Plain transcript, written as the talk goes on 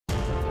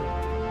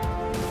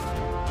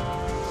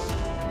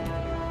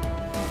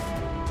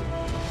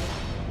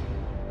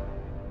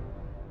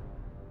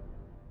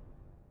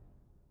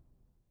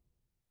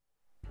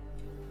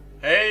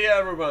Hey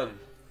everyone!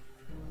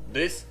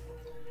 This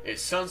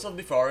is Sons of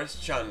the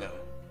Forest channel,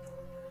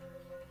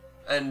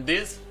 and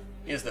this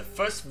is the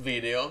first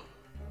video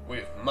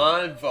with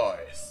my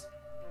voice.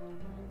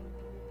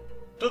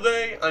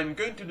 Today I'm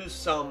going to do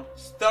some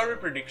story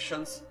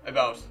predictions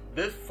about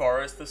The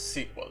Forest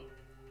sequel.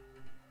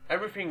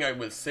 Everything I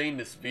will say in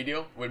this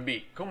video will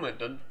be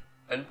commented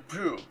and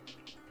proved.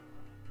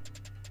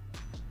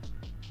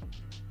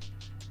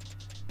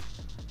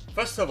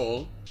 First of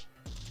all,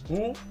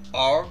 who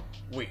are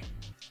we?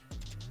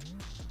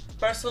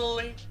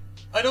 Personally,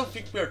 I don't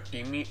think we are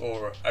Timmy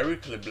or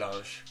Eric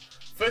LeBlanc,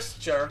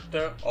 first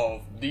character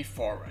of The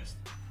Forest.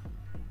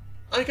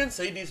 I can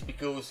say this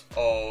because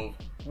of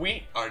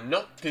we are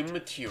not Timmy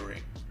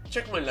Theory.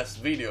 Check my last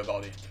video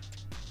about it.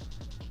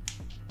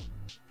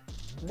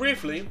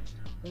 Briefly,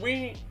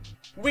 we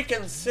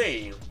can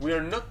say we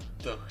are not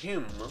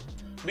him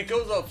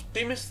because of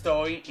Timmy's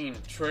toy in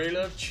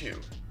trailer 2.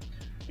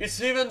 It's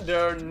even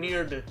there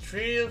near the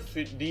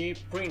 3D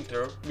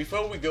printer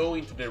before we go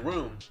into the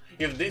room,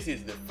 if this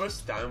is the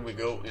first time we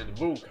go in the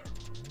bunker.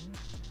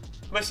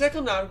 My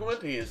second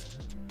argument is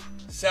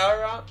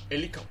Sarah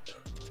helicopter.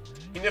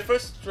 In the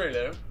first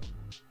trailer,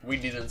 we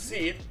didn't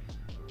see it,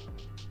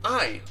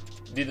 I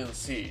didn't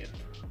see it,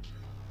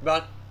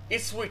 but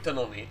it's written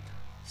on it,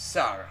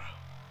 Sarah.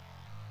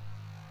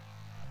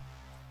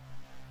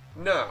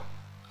 Now,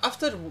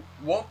 after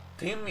what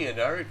Timmy and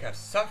Eric have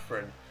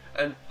suffered,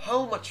 and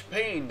how much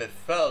pain they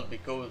felt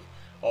because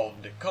of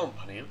the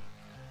company,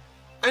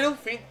 I don't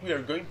think we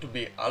are going to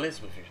be allies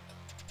with it.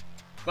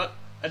 But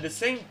at the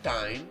same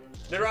time,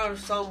 there are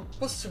some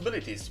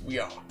possibilities we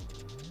are.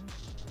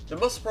 The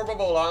most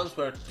probable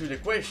answer to the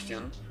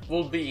question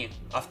will be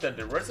after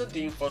the recent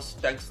infos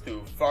thanks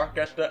to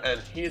Farcat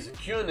and his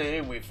Q&A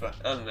with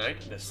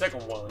Knight, the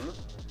second one.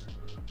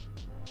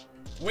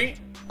 We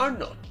are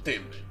not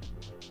Timmy.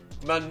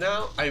 But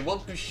now I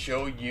want to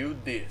show you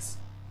this.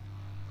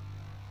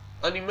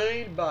 An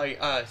email by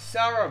a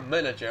Sarah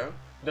manager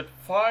that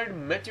fired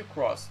Matthew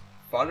Cross,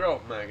 father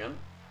of Megan,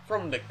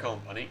 from the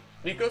company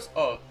because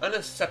of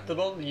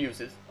unacceptable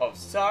uses of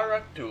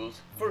Sarah tools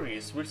for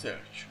his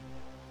research.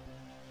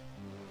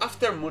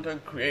 After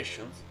Mutant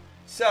Creations,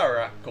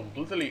 Sarah,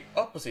 completely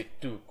opposite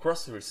to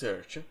Cross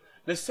Research,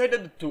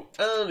 decided to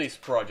end his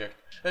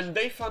project, and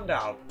they found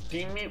out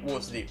Timmy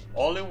was the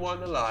only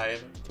one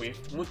alive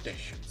with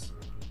mutations.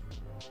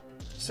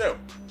 So,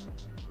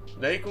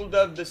 they could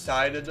have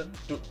decided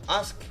to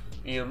ask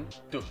him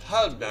to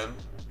help them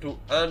to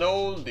end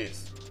all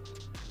this.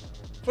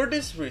 For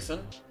this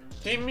reason,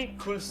 Timmy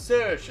could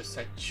search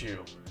Site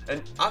 2,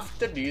 and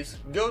after this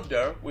go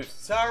there with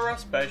Sarah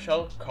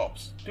Special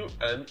Cops to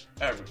end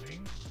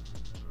everything.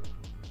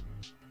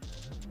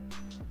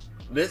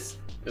 This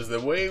is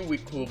the way we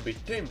could be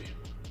Timmy.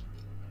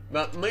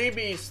 But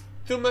maybe it's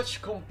too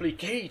much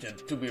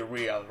complicated to be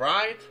real,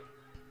 right?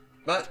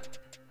 But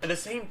at the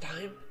same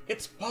time,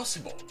 it's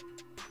possible.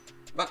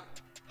 But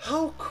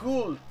how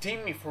could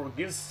Timmy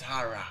forgive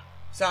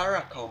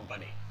Sarah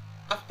company?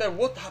 After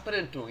what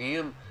happened to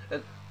him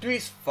and to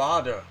his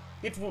father,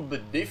 it would be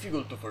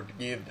difficult to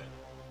forgive them.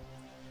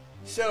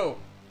 So,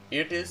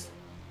 it is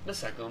the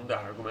second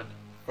argument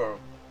for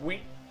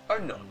we are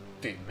not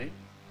Timmy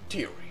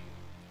theory.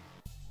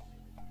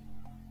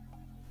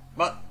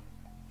 But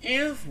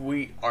if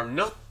we are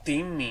not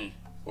Timmy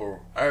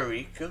or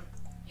Eric,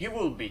 he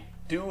will be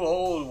too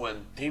old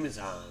when Tim is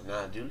an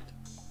adult.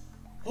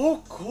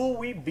 Who could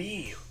we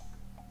be?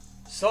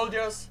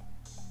 Soldiers?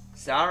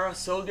 Sarah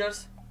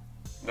soldiers?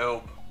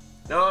 Nope.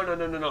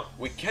 No,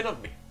 we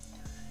cannot be.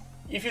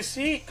 If you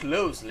see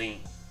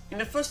closely, in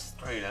the first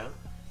trailer,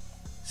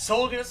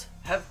 soldiers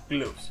have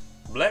gloves,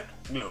 black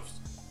gloves.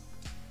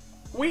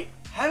 We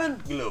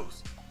haven't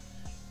gloves,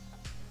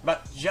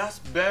 but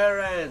just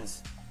bare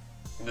hands.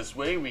 In this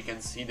way we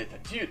can see the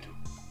tattoo too.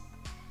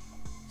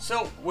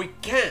 So we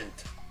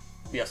can't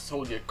be a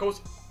soldier, cause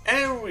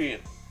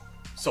every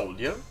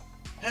soldier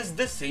has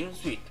the same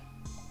suit,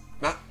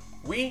 but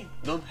we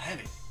don't have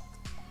it.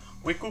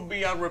 We could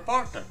be a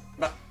reporter,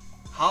 but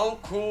how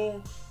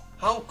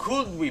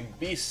could we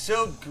be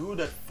so good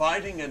at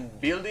fighting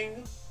and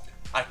building?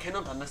 I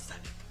cannot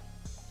understand it.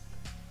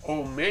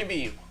 Or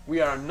maybe we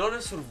are not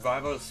a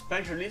survival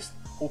specialist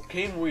who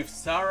came with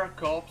Sarah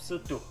Cops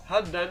to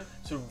help them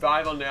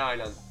survive on the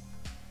island.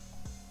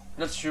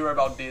 Not sure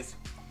about this.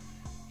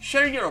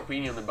 Share your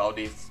opinion about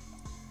this.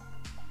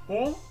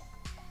 Who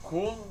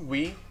could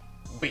we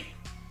be?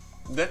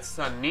 That's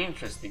an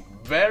interesting,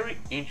 very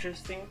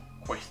interesting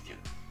question.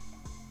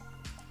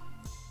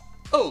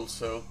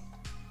 Also,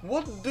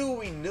 what do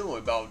we know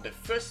about the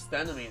first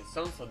enemy in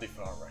Sons of the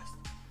Forest?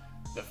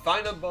 The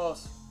final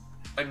boss?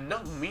 I'm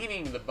not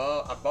meaning a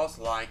boss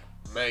like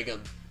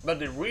Megan, but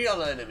the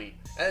real enemy,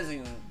 as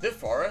in The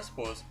Forest,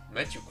 was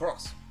Matthew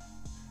Cross.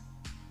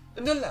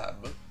 In the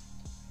lab,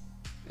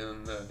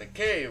 in the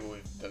cave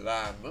with the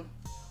lab,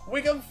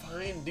 we can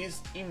find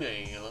this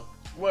email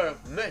where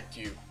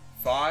Matthew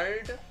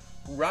fired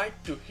right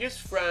to his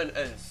friend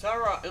and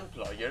Sarah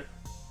employer,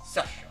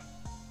 Sasha.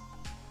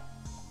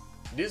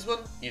 This one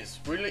is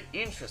really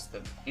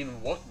interested in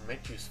what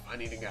Matthew's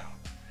finding out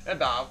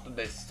about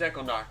the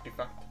second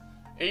artifact,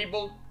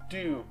 able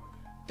to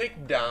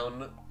take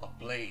down a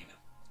plane,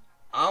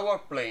 our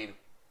plane,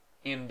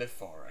 in the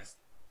forest.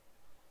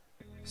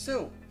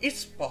 So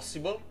it's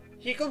possible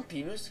he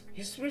continues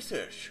his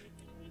research.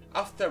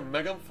 After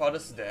Megan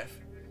Father's death,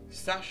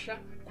 Sasha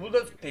could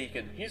have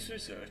taken his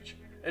research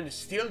and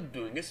still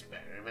doing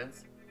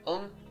experiments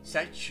on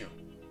Sideshow.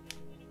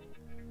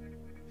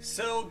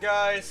 So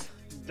guys,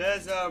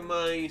 these are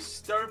my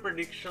story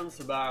predictions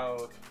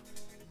about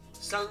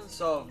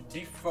Sons of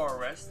the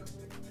Forest.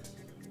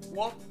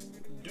 What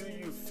do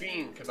you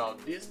think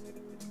about this?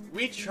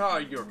 Which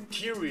are your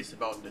theories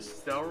about the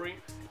story?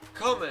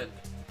 Comment,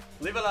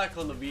 leave a like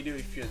on the video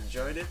if you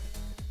enjoyed it,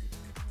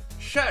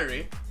 share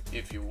it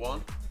if you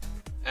want,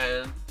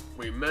 and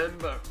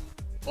remember,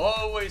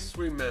 always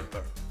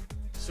remember,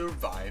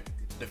 survive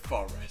the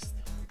forest.